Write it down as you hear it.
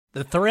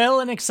The thrill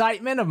and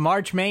excitement of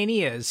March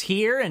Mania is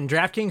here, and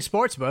DraftKings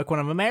Sportsbook, one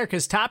of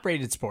America's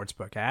top-rated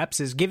sportsbook apps,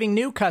 is giving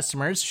new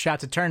customers a shot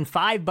to turn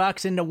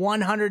 $5 into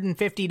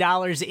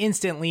 $150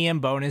 instantly in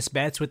bonus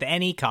bets with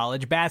any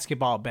college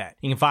basketball bet.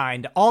 You can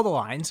find all the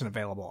lines and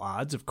available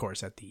odds, of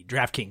course, at the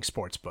DraftKings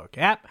Sportsbook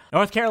app.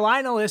 North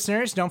Carolina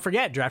listeners, don't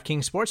forget,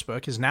 DraftKings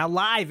Sportsbook is now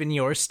live in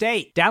your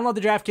state. Download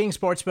the DraftKings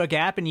Sportsbook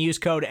app and use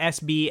code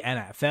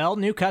SBNFL.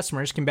 New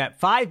customers can bet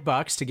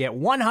 $5 to get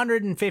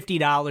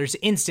 $150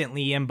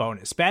 instantly in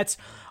bonus bets,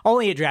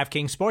 only at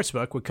DraftKings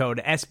Sportsbook with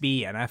code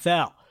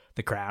SBNFL.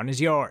 The crown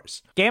is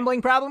yours.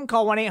 Gambling problem?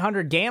 Call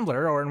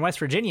 1-800-GAMBLER, or in West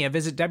Virginia,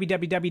 visit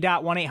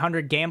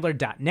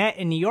www.1800gambler.net.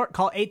 In New York,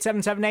 call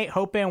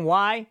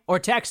 877-8-HOPE-NY or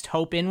text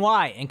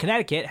HOPE-NY. In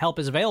Connecticut, help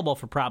is available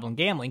for problem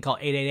gambling. Call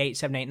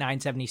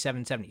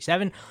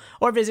 888-789-7777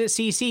 or visit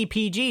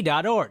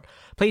ccpg.org.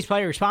 Please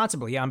play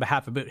responsibly on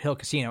behalf of Boot Hill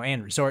Casino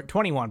and Resort.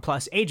 21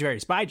 plus, age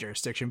varies by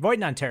jurisdiction. Void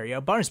in Ontario.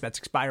 Bonus bets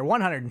expire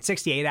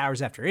 168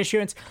 hours after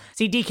issuance.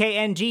 See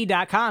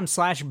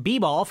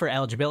dkng.com/bball for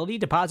eligibility,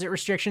 deposit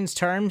restrictions,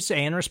 terms,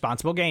 and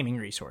responsible gaming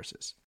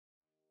resources.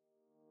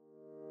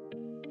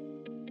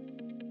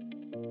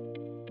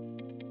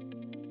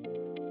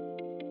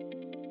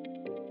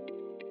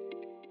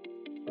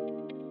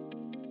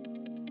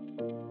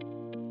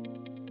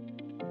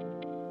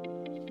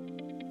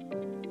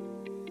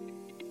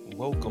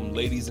 Welcome,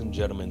 ladies and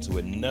gentlemen, to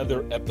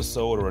another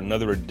episode or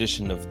another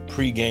edition of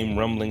Pre-Game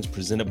Rumblings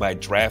presented by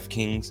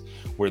DraftKings,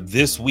 where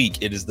this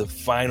week it is the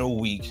final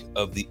week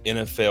of the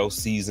NFL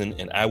season,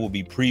 and I will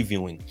be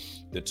previewing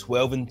the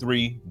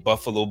 12-3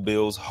 Buffalo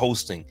Bills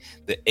hosting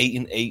the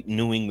 8-8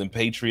 New England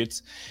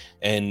Patriots.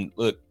 And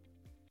look,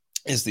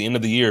 it's the end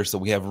of the year, so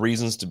we have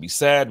reasons to be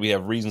sad. We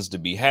have reasons to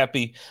be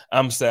happy.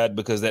 I'm sad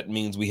because that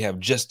means we have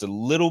just a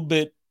little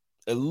bit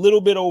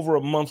over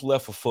a month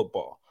left of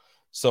football.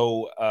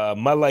 So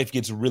my life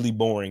gets really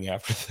boring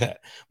after that,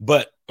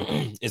 but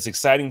it's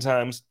exciting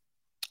times.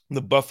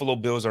 The Buffalo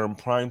Bills are in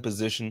prime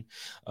position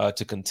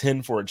to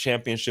contend for a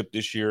championship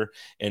this year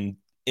and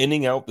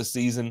ending out the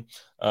season.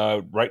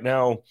 Right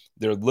now,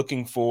 they're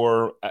looking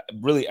for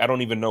really, I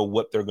don't even know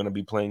what they're going to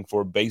be playing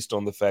for based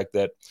on the fact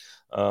that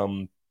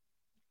the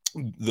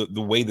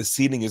way the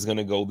seeding is going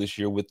to go this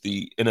year with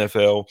the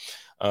NFL.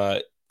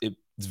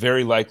 It's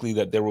very likely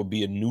that there will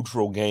be a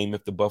neutral game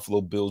if the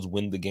Buffalo Bills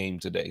win the game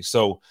today.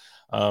 So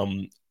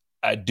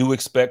I do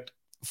expect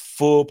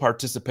full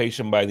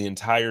participation by the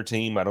entire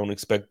team. I don't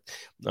expect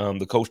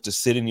the coach to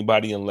sit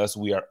anybody unless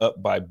we are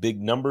up by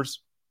big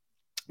numbers.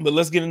 But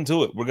let's get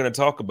into it. We're going to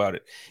talk about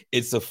it.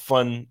 It's a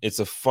fun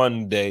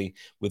day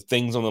with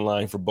things on the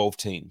line for both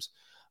teams.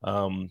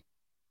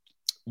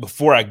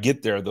 Before I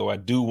get there, though, I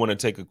do want to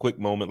take a quick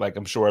moment, like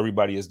I'm sure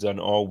everybody has done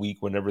all week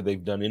whenever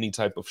they've done any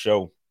type of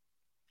show.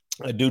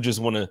 I do just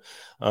want to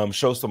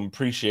show some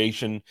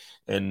appreciation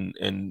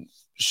and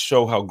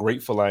show how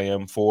grateful I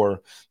am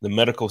for the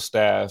medical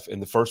staff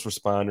and the first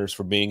responders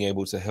for being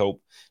able to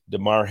help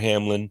Damar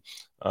Hamlin.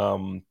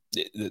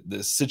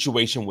 The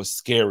situation was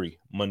scary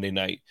Monday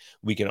night.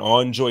 We can all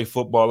enjoy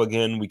football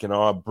again. We can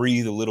all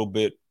breathe a little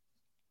bit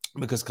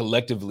because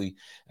collectively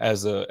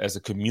as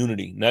a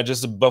community, not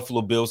just the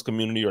Buffalo Bills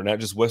community or not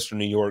just Western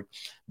New York,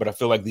 but I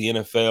feel like the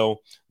NFL,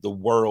 the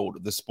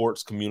world, the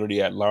sports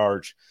community at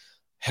large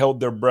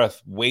held their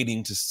breath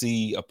waiting to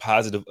see a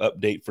positive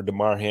update for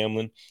Damar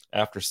Hamlin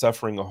after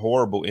suffering a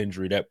horrible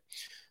injury that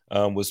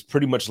was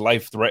pretty much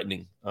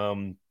life-threatening.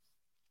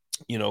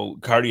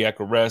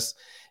 Cardiac arrest,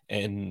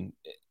 and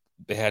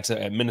they had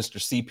to administer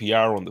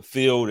CPR on the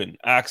field and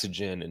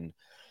oxygen. And,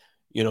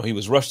 he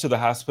was rushed to the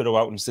hospital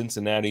out in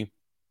Cincinnati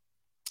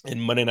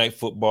in Monday Night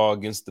Football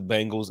against the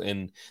Bengals,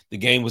 and the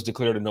game was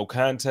declared a no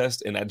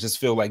contest. And I just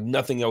feel like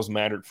nothing else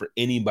mattered for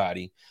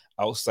anybody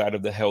outside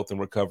of the health and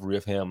recovery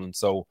of Hamlin.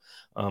 So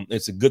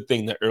it's a good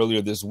thing that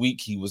earlier this week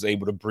he was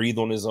able to breathe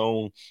on his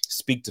own,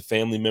 speak to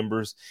family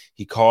members.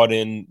 He called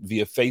in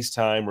via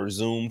FaceTime or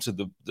Zoom to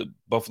the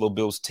Buffalo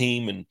Bills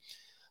team, and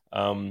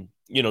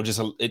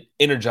it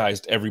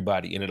energized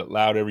everybody, and it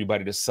allowed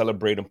everybody to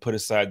celebrate and put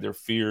aside their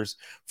fears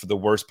for the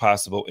worst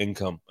possible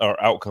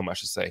outcome, I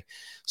should say.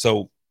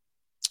 So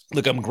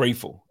look, I'm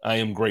grateful. I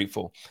am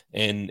grateful.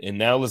 And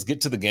now let's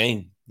get to the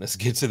game. Let's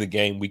get to the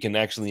game. We can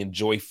actually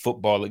enjoy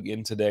football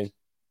again today.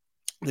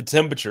 The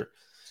temperature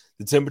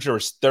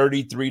is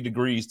 33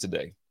 degrees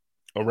today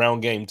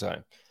around game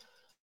time.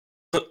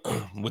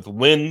 With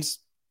winds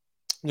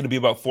going to be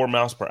about 4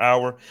 miles per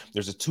hour.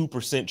 There's a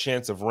 2%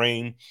 chance of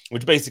rain,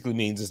 which basically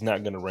means it's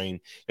not going to rain.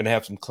 Going to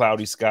have some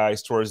cloudy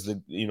skies towards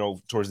the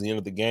end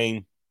of the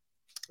game.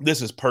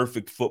 This is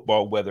perfect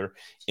football weather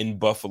in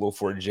Buffalo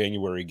for a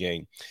January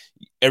game.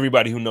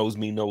 Everybody who knows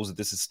me knows that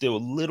this is still a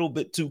little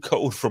bit too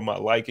cold for my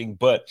liking,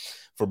 but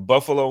for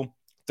Buffalo,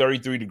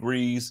 33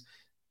 degrees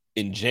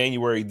in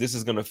January, this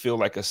is going to feel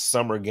like a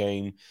summer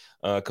game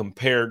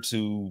compared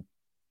to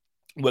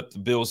what the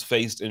Bills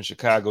faced in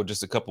Chicago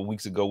just a couple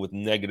weeks ago with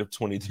negative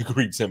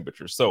 20-degree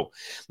temperature. So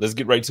let's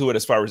get right to it.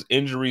 As far as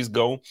injuries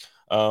go,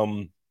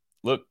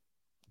 look,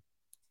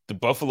 the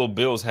Buffalo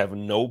Bills have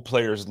no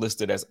players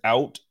listed as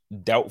out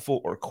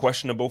doubtful or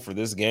questionable for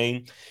this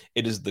game,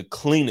 it is the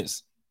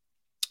cleanest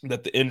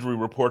that the injury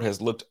report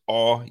has looked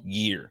all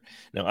year.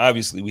 Now,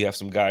 obviously, we have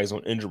some guys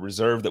on injured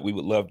reserve that we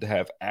would love to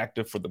have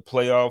active for the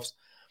playoffs.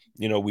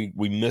 You know, we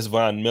miss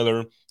Von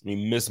Miller,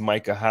 we miss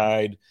Micah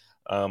Hyde.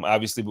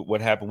 Obviously,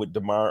 what happened with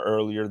DeMar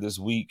earlier this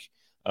week.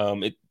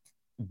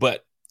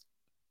 But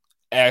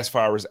as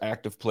far as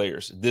active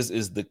players, this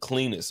is the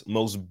cleanest,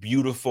 most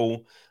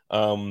beautiful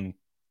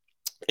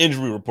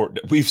injury report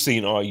that we've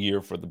seen all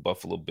year for the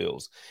Buffalo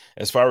Bills.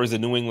 As far as the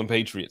New England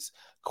Patriots,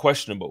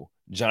 questionable: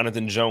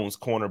 Jonathan Jones,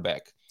 cornerback;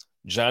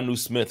 Jonnu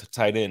Smith,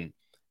 tight end;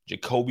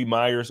 Jakobi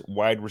Meyers,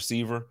 wide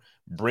receiver;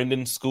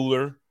 Brendan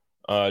Schooler,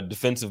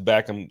 defensive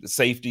back and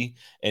safety;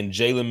 and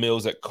Jalen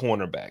Mills at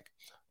cornerback.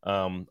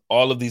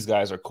 All of these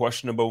guys are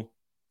questionable.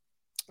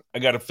 I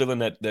got a feeling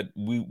that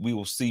we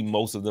will see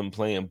most of them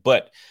playing,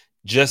 but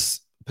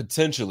just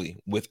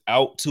potentially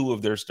without two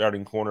of their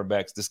starting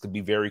cornerbacks, this could be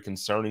very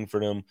concerning for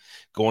them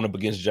going up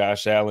against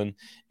Josh Allen.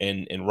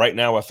 And right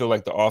now, I feel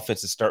like the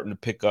offense is starting to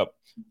pick up.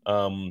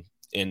 And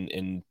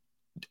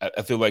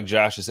I feel like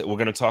Josh is. We're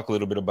going to talk a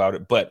little bit about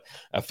it, but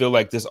I feel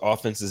like this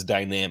offense is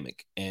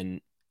dynamic.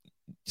 And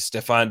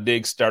Stephon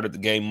Diggs started the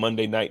game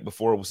Monday night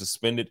before it was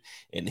suspended,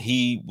 and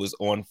he was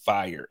on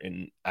fire.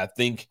 And I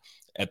think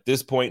at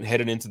this point,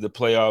 heading into the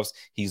playoffs,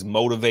 he's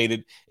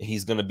motivated, and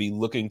he's going to be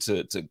looking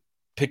to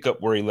pick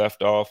up where he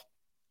left off.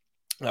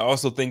 I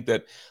also think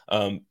that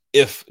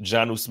if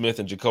Jonnu Smith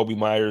and Jakobi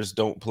Meyers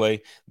don't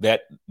play,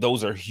 that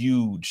those are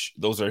huge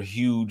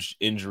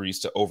injuries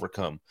to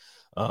overcome.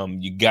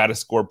 You got to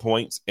score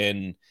points,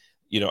 and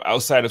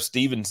outside of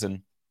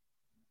Stevenson,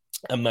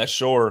 I'm not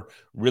sure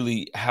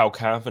really how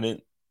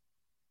confident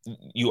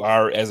you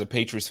are as a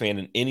Patriots fan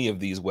in any of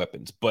these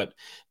weapons, but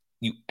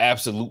you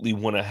absolutely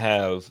want to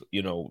have,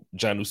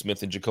 Jonnu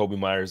Smith and Jakobi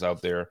Meyers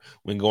out there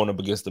when going up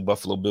against the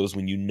Buffalo Bills,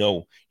 when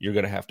you're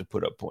going to have to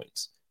put up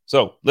points.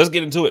 So let's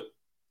get into it.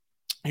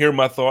 Here are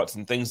my thoughts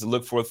and things to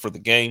look for the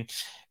game.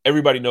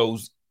 Everybody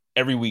knows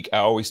every week I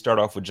always start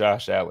off with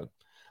Josh Allen.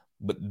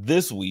 But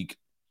this week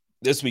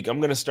I'm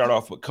going to start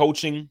off with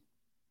coaching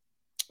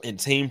and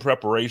team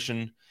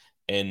preparation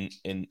and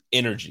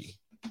energy.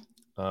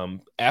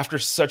 After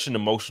such an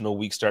emotional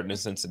week starting in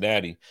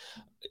Cincinnati,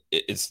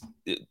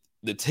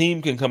 the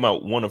team can come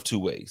out one of two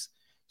ways.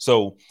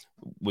 So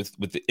with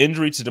the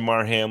injury to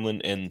Damar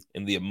Hamlin and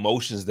the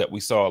emotions that we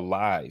saw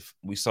live,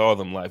 we saw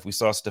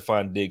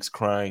Stephon Diggs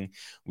crying.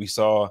 We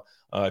saw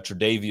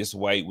Tre'Davious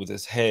White with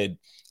his head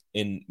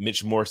in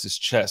Mitch Morse's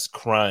chest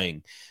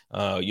crying.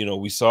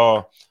 We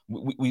saw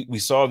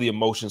the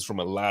emotions from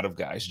a lot of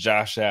guys.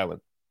 Josh Allen.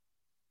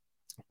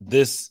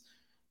 This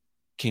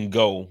can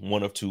go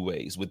one of two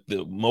ways. With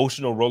the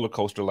emotional roller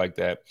coaster like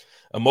that,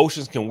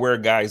 emotions can wear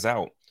guys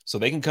out. So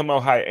they can come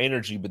out high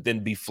energy, but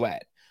then be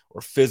flat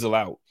or fizzle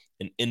out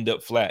and end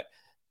up flat.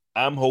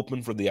 I'm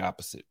hoping for the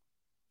opposite.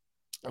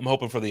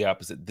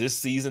 This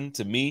season,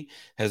 to me,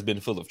 has been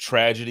full of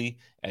tragedy,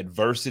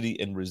 adversity,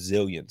 and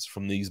resilience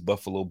from these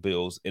Buffalo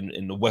Bills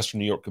in the Western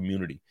New York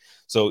community.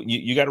 So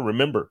you got to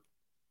remember,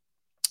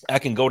 I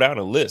can go down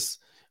a list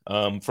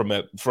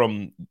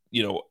from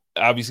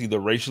obviously the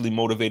racially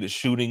motivated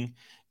shooting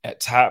at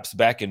Tops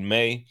back in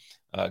May,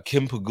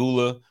 Kim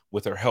Pegula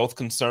with her health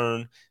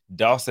concern,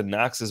 Dawson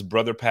Knox's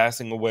brother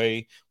passing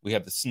away. We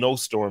have the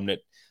snowstorm that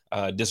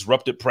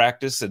disrupted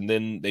practice, and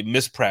then they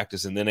missed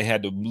practice, and then they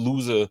had to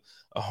lose a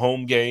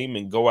home game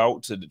and go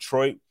out to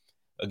Detroit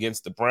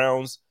against the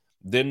Browns.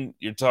 Then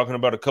you're talking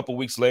about a couple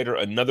weeks later,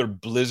 another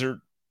blizzard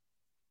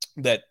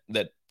that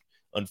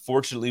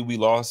unfortunately we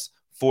lost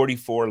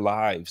 44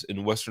 lives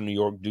in Western New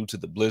York due to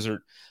the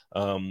blizzard.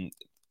 The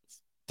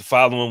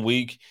following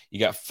week, you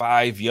got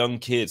 5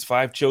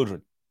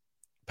 children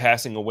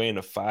passing away in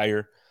a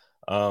fire.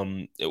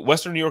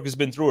 Western New York has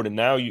been through it, and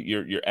now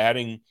you're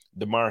adding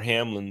Damar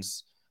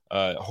Hamlin's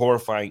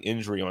horrifying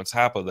injury on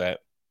top of that.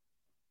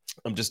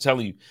 I'm just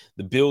telling you,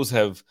 the Bills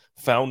have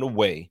found a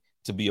way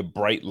to be a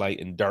bright light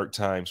in dark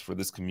times for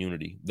this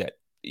community. That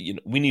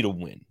we need a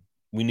win.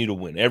 We need a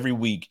win every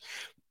week.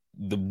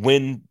 The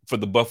win for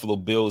the Buffalo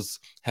Bills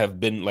have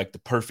been like the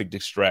perfect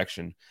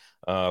distraction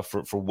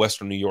for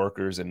Western New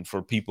Yorkers and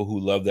for people who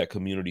love that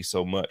community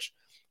so much.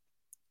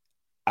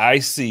 I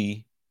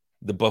see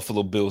the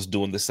Buffalo Bills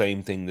doing the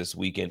same thing this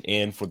weekend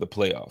and for the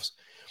playoffs.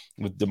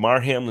 With Damar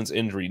Hamlin's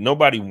injury,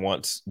 nobody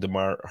wants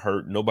Damar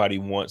hurt. Nobody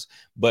wants,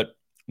 but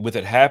with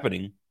it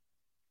happening,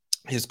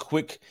 his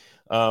quick,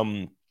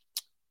 the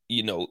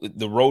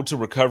road to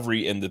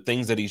recovery and the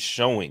things that he's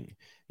showing.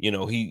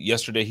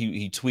 Yesterday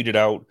he tweeted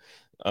out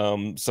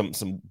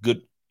some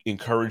good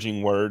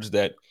encouraging words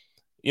that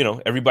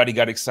everybody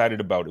got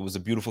excited about. It was a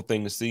beautiful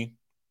thing to see.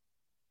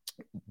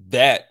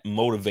 That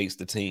motivates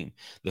the team.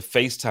 The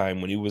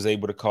FaceTime when he was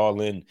able to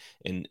call in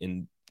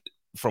and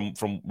from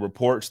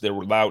reports, there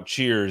were loud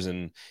cheers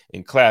and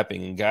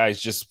clapping, and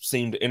guys just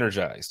seemed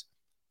energized.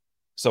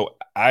 So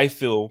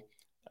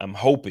I'm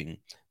hoping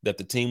that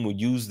the team will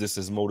use this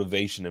as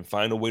motivation and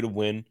find a way to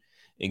win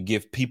and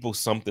give people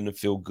something to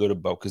feel good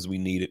about, because we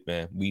need it,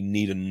 man. We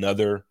need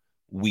another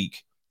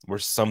week where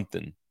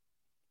something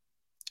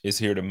is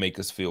here to make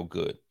us feel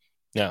good.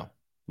 Now,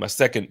 my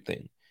second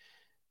thing,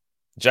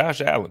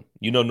 Josh Allen.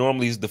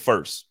 Normally he's the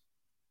first.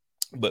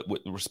 But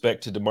with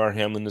respect to Damar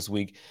Hamlin this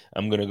week,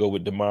 I'm going to go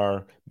with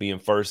Damar being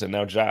first. And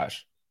now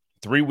Josh.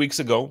 3 weeks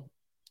ago,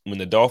 when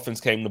the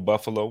Dolphins came to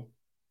Buffalo,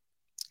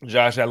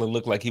 Josh Allen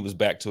looked like he was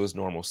back to his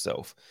normal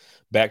self,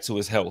 back to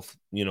his health,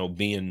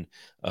 being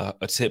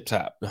a tip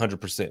top,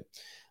 100%.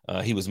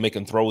 He was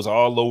making throws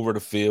all over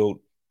the field.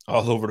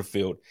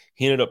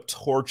 He ended up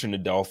torching the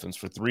Dolphins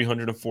for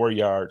 304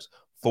 yards,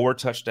 4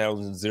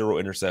 touchdowns, and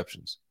 0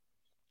 interceptions.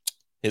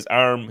 His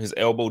arm, his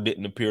elbow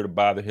didn't appear to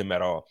bother him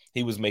at all.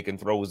 He was making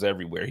throws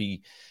everywhere.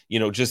 He,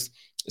 just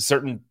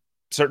certain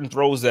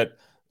throws that,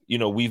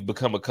 we've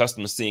become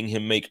accustomed to seeing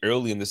him make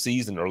early in the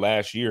season or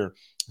last year.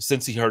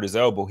 Since he hurt his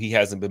elbow, he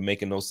hasn't been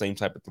making those same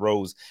type of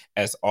throws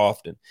as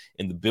often.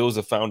 And the Bills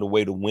have found a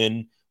way to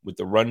win with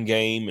the run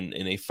game, and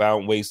they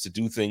found ways to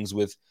do things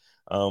with,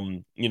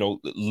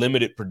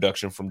 limited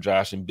production from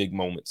Josh in big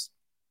moments.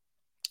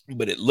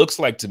 But it looks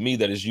like to me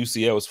that his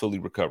UCL is fully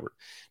recovered.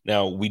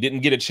 Now, we didn't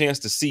get a chance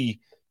to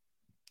see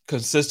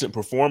consistent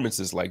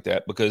performances like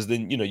that because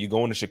then, you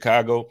go into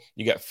Chicago,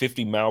 you got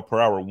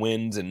 50-mile-per-hour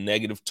winds and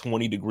negative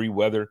 20-degree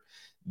weather.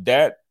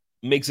 That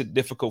makes it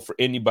difficult for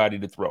anybody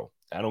to throw.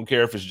 I don't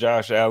care if it's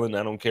Josh Allen.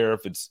 I don't care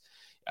if it's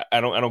 –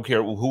 I don't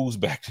care who's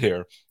back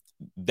there.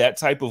 That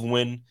type of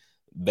wind,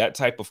 that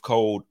type of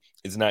cold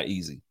is not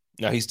easy.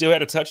 Now, he still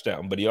had a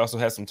touchdown, but he also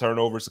had some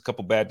turnovers, a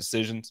couple bad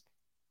decisions.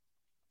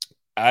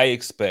 I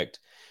expect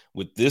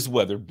with this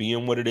weather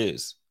being what it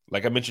is,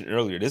 like I mentioned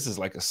earlier, this is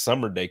like a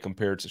summer day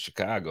compared to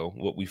Chicago,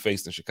 what we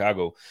faced in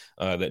Chicago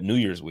that New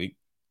Year's week.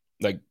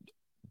 Like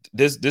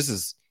this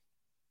is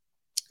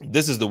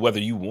the weather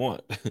you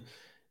want.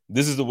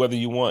 This is the weather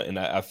you want. And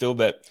I feel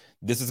that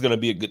this is going to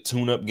be a good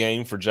tune-up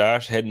game for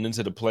Josh heading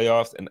into the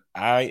playoffs. And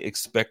I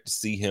expect to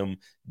see him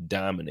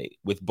dominate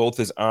with both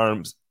his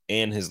arms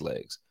and his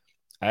legs.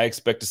 I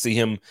expect to see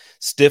him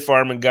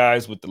stiff-arming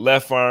guys with the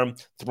left arm,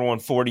 throwing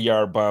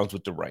 40-yard bombs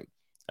with the right.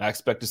 I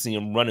expect to see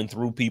him running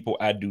through people.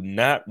 I do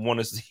not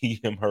want to see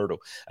him hurdle.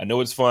 I know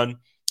it's fun.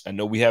 I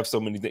know we have so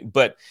many things.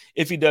 But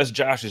if he does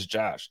Josh is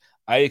Josh,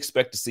 I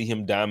expect to see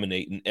him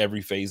dominate in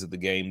every phase of the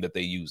game that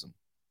they use him.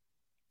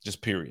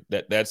 Just period.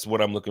 That's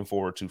what I'm looking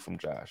forward to from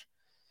Josh.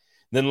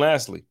 Then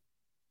lastly,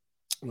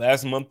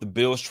 last month the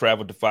Bills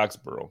traveled to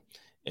Foxborough,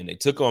 and they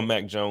took on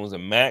Mac Jones,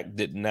 and Mac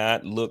did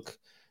not look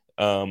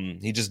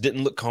he just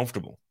didn't look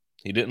comfortable.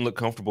 He didn't look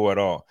comfortable at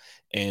all.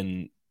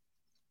 And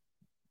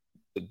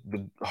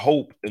the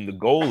hope and the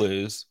goal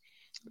is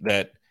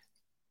that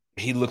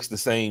he looks the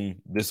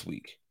same this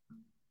week.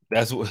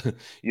 That's what,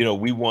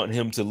 we want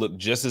him to look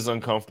just as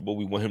uncomfortable.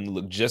 We want him to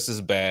look just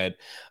as bad.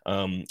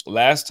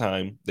 Last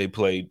time they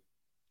played,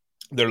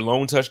 their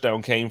lone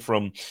touchdown came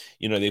from,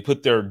 they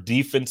put their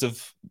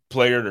defensive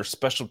player, their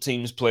special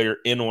teams player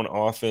in on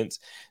offense,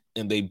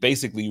 and they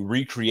basically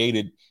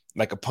recreated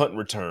like a punt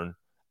return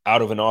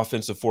out of an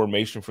offensive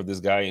formation for this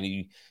guy, and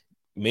he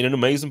made an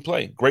amazing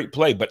play. Great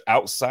play. But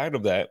outside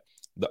of that,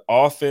 the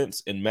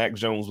offense and Mac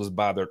Jones was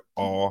bothered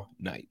all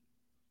night.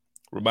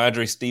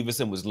 Ramondre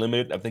Stevenson was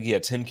limited. I think he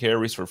had 10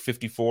 carries for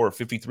 54 or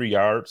 53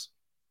 yards,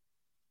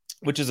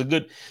 which is a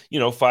good,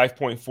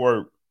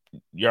 5.4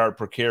 yard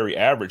per carry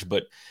average,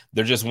 but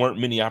there just weren't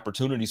many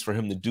opportunities for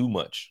him to do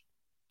much.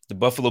 The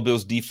Buffalo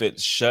Bills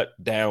defense shut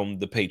down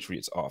the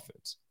Patriots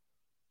offense.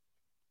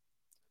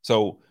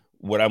 So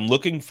what I'm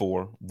looking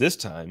for this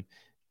time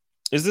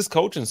is this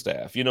coaching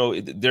staff.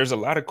 There's a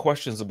lot of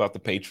questions about the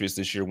Patriots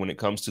this year when it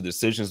comes to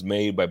decisions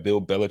made by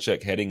Bill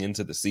Belichick heading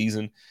into the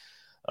season.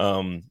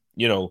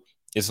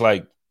 It's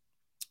like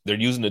they're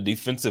using a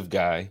defensive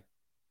guy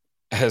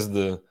as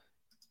the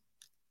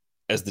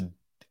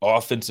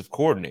offensive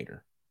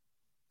coordinator.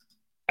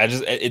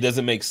 It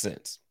doesn't make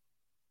sense.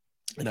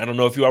 And I don't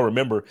know if you all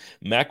remember,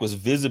 Mac was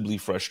visibly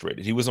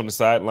frustrated. He was on the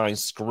sideline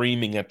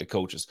screaming at the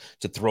coaches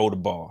to throw the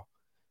ball.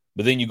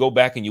 But then you go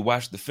back and you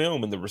watch the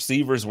film, and the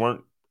receivers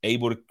weren't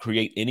able to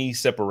create any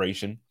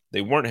separation.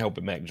 They weren't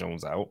helping Mac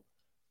Jones out.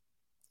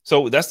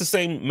 So that's the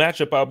same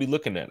matchup I'll be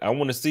looking at. I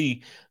want to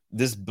see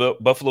this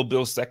Buffalo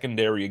Bills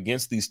secondary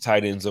against these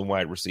tight ends and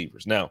wide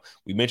receivers. Now,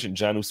 we mentioned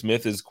Jonnu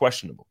Smith is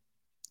questionable.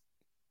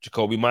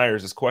 Jacoby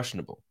Myers is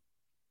questionable.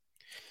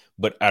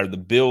 But are the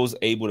Bills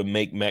able to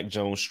make Mac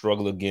Jones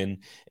struggle again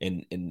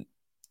and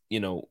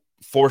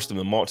force them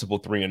in multiple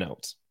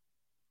 3-and-outs?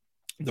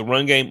 The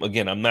run game,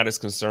 again, I'm not as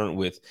concerned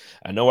with.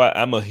 I know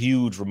I'm a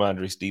huge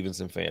Ramondre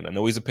Stevenson fan. I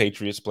know he's a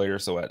Patriots player,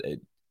 so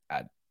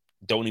I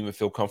don't even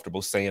feel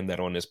comfortable saying that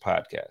on this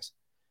podcast.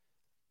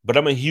 But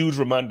I'm a huge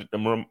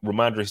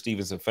Ramondre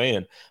Stevenson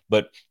fan.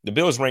 But the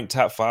Bills ranked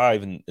top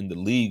 5 in the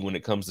league when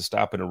it comes to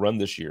stopping a run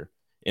this year.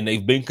 And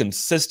they've been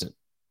consistent.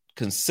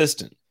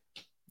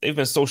 They've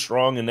been so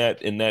strong in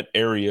that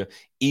area,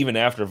 even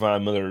after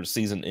Von Miller's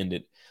season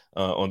ended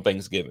on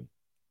Thanksgiving.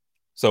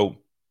 So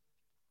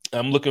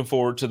I'm looking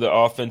forward to the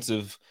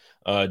offensive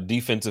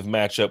defensive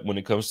matchup when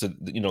it comes to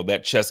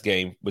that chess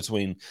game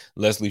between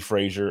Leslie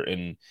Frazier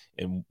and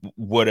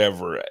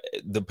whatever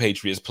the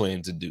Patriots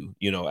plan to do.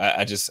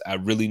 I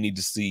really need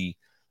to see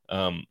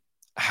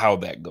how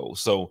that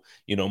goes. So,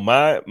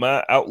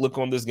 my outlook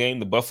on this game,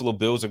 the Buffalo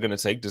Bills are going to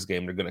take this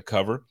game. They're going to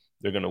cover.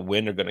 They're going to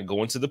win. They're going to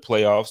go into the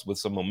playoffs with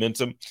some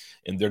momentum,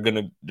 and they're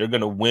going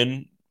to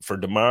win for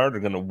DeMar. They're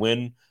going to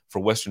win for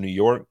Western New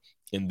York,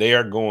 and they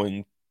are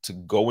going to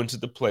go into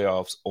the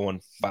playoffs on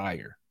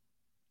fire.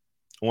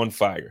 On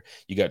fire.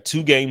 You got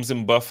 2 games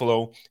in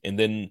Buffalo, and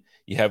then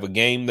you have a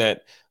game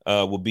that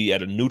will be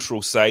at a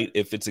neutral site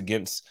if it's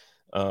against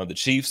the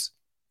Chiefs.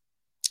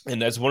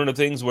 And that's one of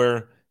the things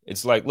where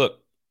it's like, look,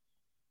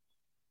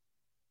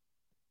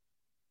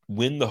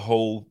 win the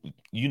whole,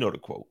 the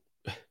quote,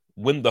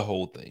 win the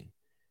whole thing.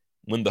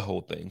 Win the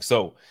whole thing.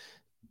 So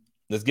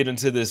let's get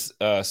into this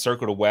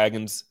Circle the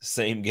Wagons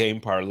same game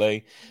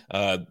parlay.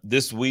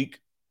 This week,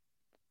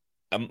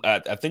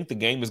 I think the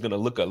game is going to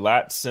look a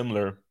lot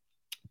similar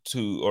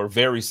or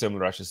very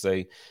similar, I should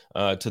say,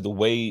 to the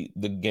way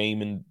the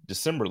game in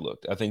December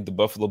looked. I think the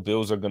Buffalo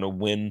Bills are going to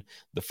win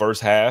the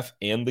first half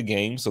and the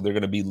game, so they're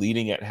going to be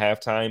leading at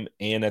halftime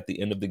and at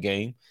the end of the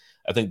game.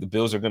 I think the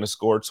Bills are going to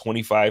score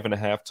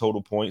 25.5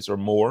 total points or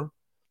more.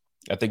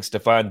 I think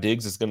Stephon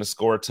Diggs is going to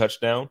score a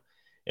touchdown,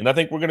 and I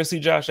think we're going to see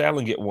Josh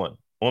Allen get one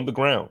on the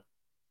ground.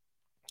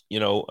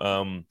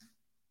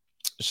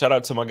 Shout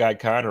out to my guy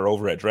Connor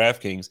over at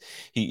DraftKings.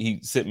 He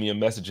sent me a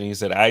message and he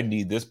said, I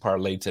need this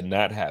parlay to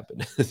not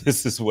happen.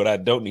 This is what I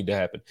don't need to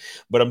happen.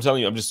 But I'm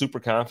telling you, I'm just super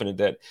confident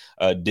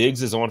that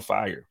Diggs is on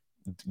fire.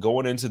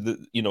 Going into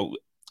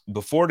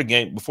before the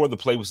game, before the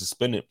play was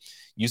suspended,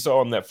 you saw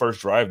on that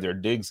first drive there,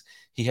 Diggs,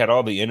 he had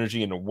all the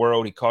energy in the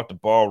world. He caught the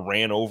ball,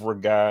 ran over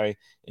a guy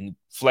and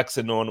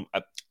flexing on him.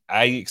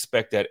 I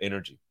expect that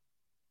energy.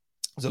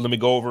 So let me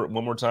go over it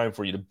one more time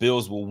for you. The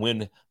Bills will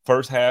win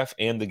first half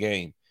and the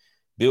game.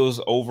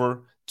 Bills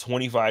over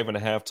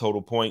 25.5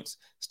 total points.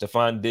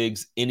 Stephon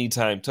Diggs,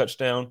 anytime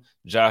touchdown.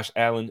 Josh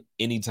Allen,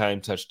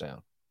 anytime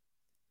touchdown.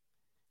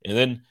 And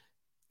then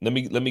let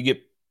me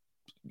get,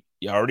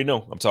 you already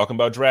know I'm talking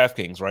about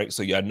DraftKings, right?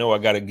 So y'all know I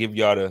gotta give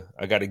y'all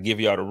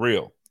the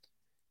real.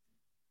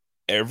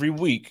 Every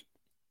week,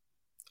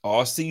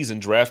 all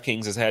season,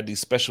 DraftKings has had these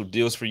special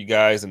deals for you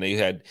guys, and they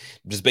had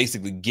just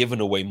basically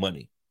given away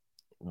money.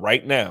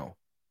 Right now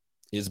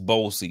is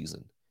bowl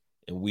season,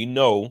 and we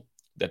know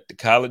that the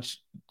college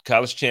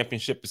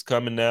championship is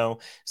coming now.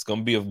 It's going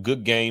to be a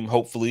good game,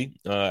 hopefully.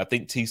 I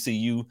think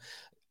TCU,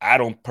 I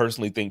don't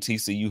personally think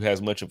TCU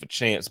has much of a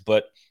chance,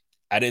 but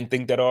I didn't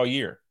think that all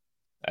year.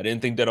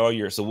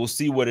 So we'll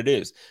see what it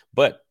is.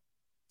 But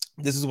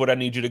this is what I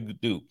need you to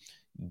do.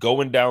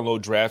 Go and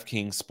download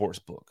DraftKings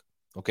Sportsbook.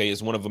 Okay,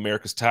 it's one of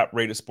America's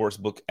top-rated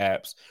sportsbook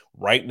apps.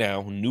 Right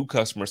now, new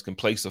customers can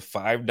place a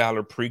 $5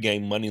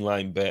 pregame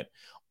moneyline bet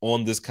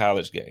on this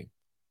college game.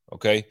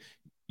 Okay,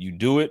 you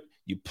do it.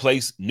 You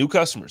place new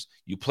customers.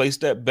 You place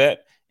that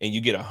bet, and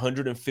you get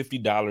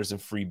 $150 in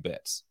free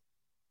bets.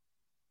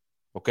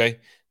 Okay,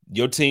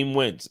 your team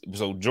wins.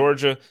 So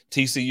Georgia,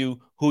 TCU,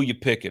 who you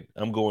picking?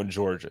 I'm going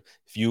Georgia.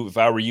 If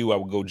I were you, I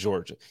would go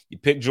Georgia. You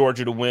pick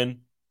Georgia to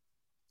win.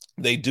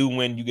 They do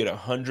win. You get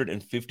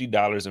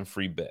 $150 in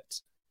free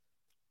bets.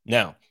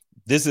 Now,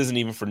 this isn't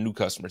even for new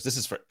customers. This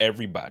is for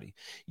everybody.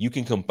 You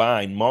can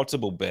combine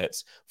multiple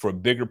bets for a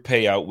bigger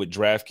payout with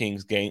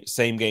DraftKings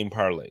same game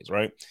parlays,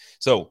 right?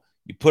 So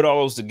you put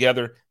all those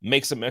together,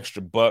 make some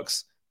extra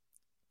bucks,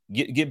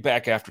 get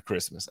back after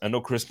Christmas. I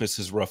know Christmas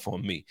is rough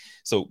on me.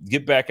 So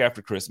get back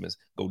after Christmas.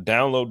 Go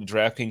download the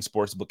DraftKings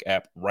Sportsbook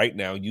app right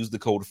now. Use the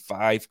code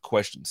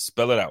 5questions.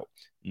 Spell it out.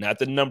 Not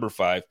the number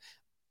 5.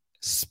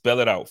 Spell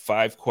it out.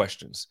 5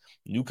 questions.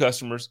 New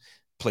customers,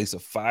 place a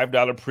 $5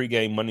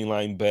 pregame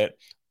moneyline bet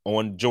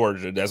on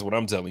Georgia. That's what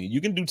I'm telling you.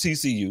 You can do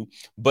TCU,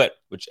 but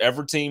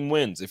whichever team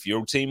wins, if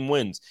your team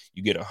wins,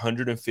 you get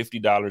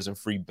 $150 in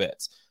free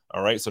bets.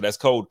 All right, so that's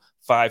code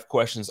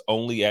 5questions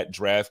only at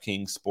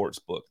DraftKings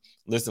Sportsbook.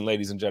 Listen,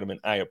 ladies and gentlemen,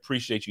 I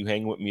appreciate you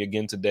hanging with me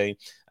again today.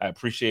 I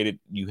appreciated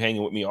you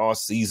hanging with me all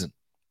season.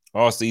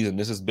 All season.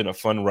 This has been a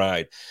fun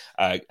ride.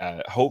 I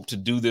hope to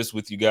do this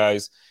with you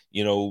guys,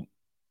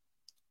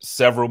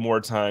 several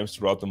more times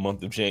throughout the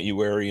month of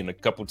January and a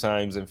couple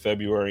times in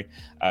February.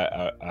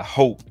 I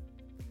hope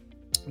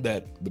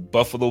that the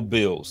Buffalo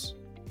Bills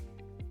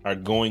are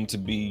going to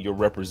be your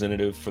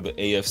representative for the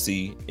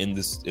AFC in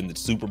the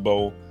Super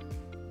Bowl.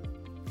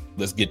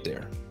 Let's get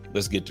there.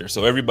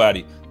 So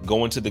everybody,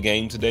 go into the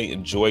game today.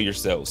 Enjoy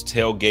yourselves.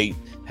 Tailgate.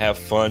 Have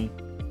fun.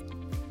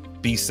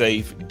 Be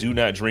safe. Do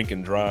not drink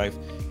and drive.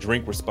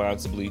 Drink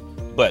responsibly.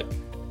 But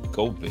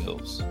go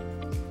Bills.